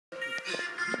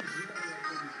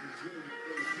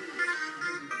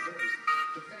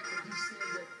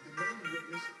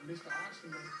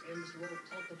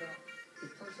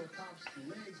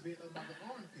about the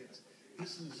armpits.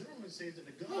 Mrs. Zimmerman says that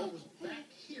the gun was back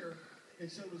here, and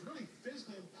so it was really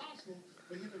physically impossible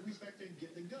for him to reach back there and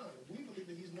get the gun. We believe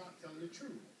that he's not telling the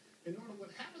truth. In order,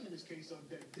 what happened in this case of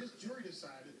that this jury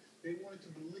decided they wanted to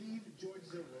believe George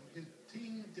Zimmerman. His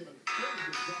team did a very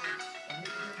good job of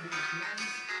making him be this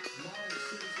nice, modern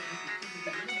citizen who could keep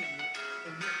the living with,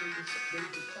 and yet they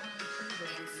defined the truth of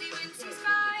it.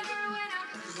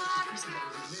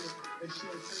 They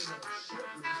showed a train of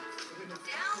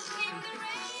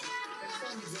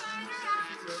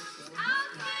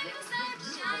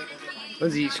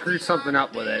Lindsay, you screwed something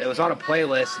up with it. It was on a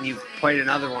playlist, and you played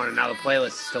another one, and now the playlist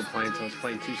is still playing, so it's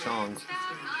playing two songs.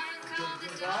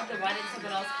 Well, then why didn't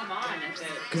someone else come on?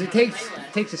 Because it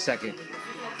takes a second. It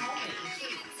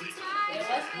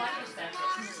was 20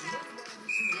 seconds.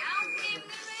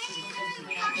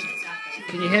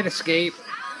 Can you hit escape?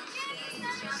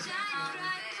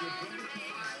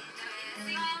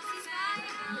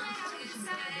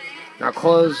 Now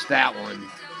close that one.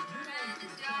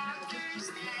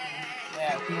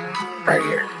 Right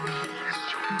here.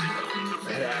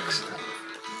 Hit X.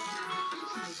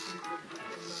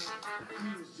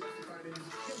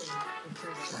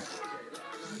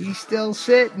 He's still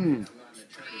sitting.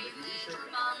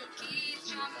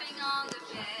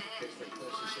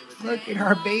 Look at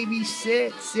our baby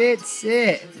sit.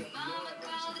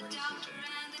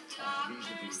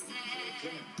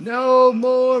 No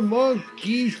more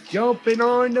monkeys jumping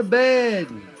on the bed.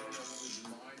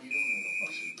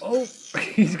 Oh,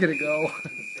 he's gonna go.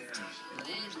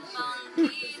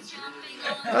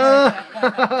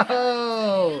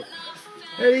 Oh,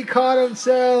 and he caught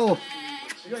himself.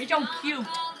 You're so cute.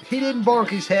 He didn't bonk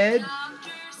his head.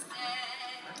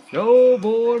 No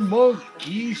more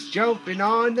monkeys jumping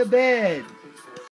on the bed.